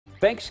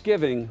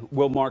Thanksgiving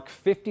will mark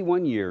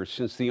 51 years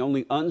since the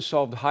only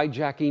unsolved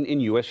hijacking in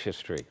U.S.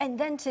 history. And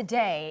then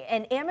today,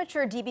 an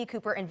amateur DB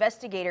Cooper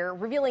investigator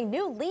revealing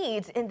new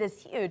leads in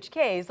this huge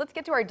case. Let's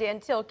get to our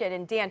Dan Tilken.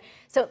 And Dan,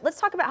 so let's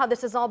talk about how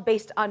this is all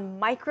based on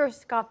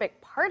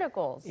microscopic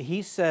particles.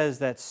 He says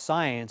that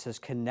science has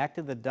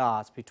connected the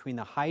dots between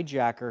the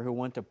hijacker who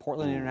went to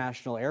Portland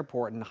International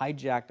Airport and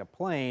hijacked a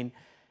plane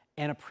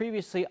and a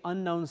previously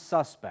unknown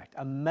suspect,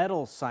 a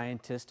metal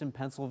scientist in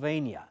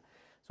Pennsylvania.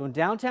 So in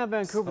downtown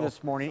Vancouver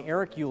this morning,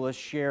 Eric Eulis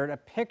shared a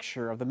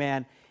picture of the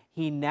man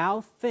he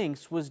now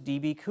thinks was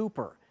DB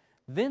Cooper.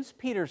 Vince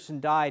Peterson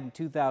died in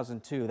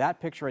 2002.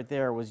 That picture right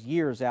there was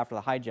years after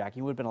the hijacking.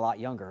 He would have been a lot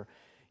younger.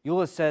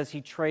 Eulis says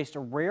he traced a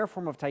rare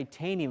form of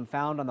titanium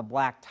found on the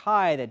black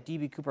tie that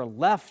DB Cooper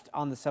left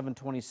on the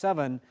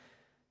 727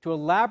 to a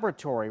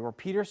laboratory where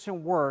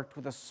Peterson worked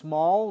with a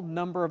small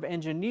number of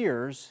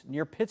engineers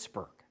near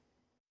Pittsburgh.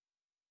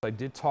 I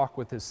did talk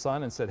with his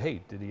son and said,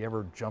 hey, did he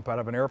ever jump out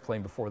of an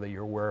airplane before that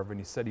you're aware of? And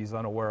he said he's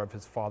unaware of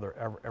his father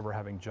ever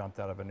having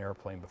jumped out of an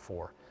airplane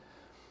before.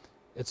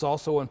 It's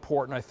also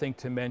important, I think,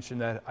 to mention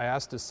that I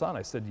asked his son,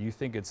 I said, do you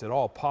think it's at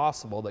all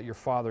possible that your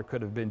father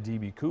could have been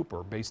DB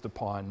Cooper based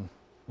upon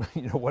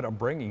what I'm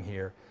bringing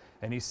here?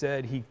 And he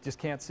said he just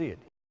can't see it.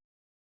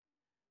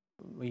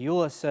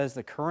 Eulis says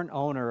the current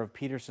owner of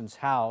Peterson's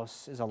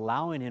house is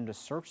allowing him to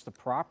search the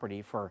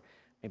property for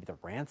maybe the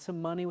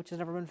ransom money, which has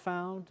never been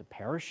found, the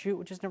parachute,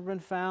 which has never been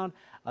found,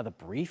 the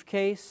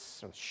briefcase,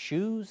 or the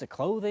shoes, the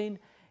clothing,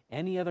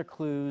 any other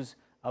clues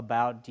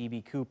about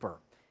DB Cooper.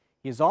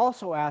 He is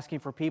also asking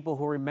for people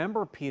who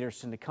remember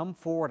Peterson to come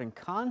forward and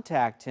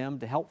contact him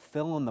to help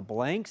fill in the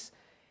blanks.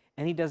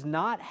 And he does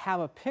not have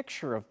a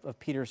picture of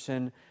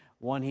Peterson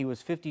when he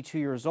was 52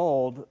 years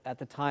old at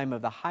the time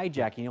of the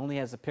hijacking. He only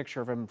has a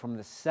picture of him from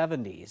the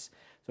 70s.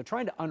 So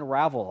trying to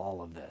unravel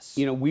all of this.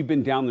 You know, we've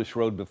been down this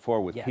road before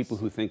with people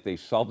who think they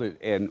solved it,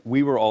 and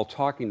we were all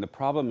talking. The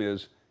problem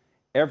is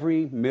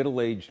every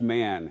middle-aged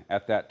man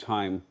at that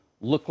time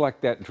looked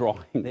like that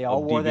drawing. They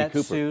all wore that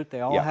suit.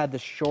 They all had the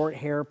short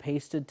hair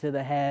pasted to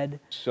the head.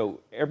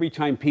 So every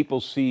time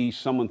people see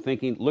someone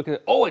thinking, look at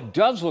it, oh, it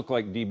does look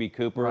like DB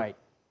Cooper. Right.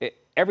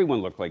 Everyone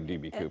looked like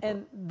DB Cooper.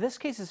 And this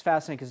case is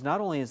fascinating because not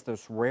only is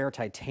this rare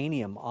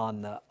titanium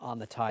on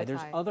the tie,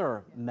 there's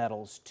other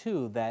metals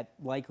too that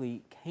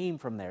likely came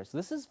from there. So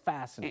this is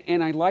fascinating.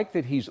 And I like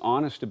that he's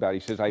honest about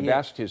it. He says, I've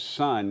asked his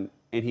son,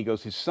 and he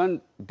goes, his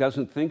son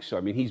doesn't think so. I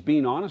mean, he's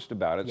being honest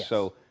about it.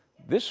 So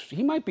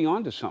he might be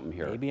onto something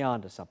here. Maybe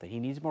onto something. He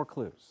needs more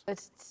clues.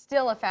 It's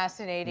still a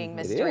fascinating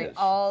mystery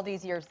all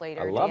these years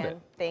later, I love Dan. it.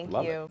 Thank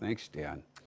Love you. It. Thanks, Dan.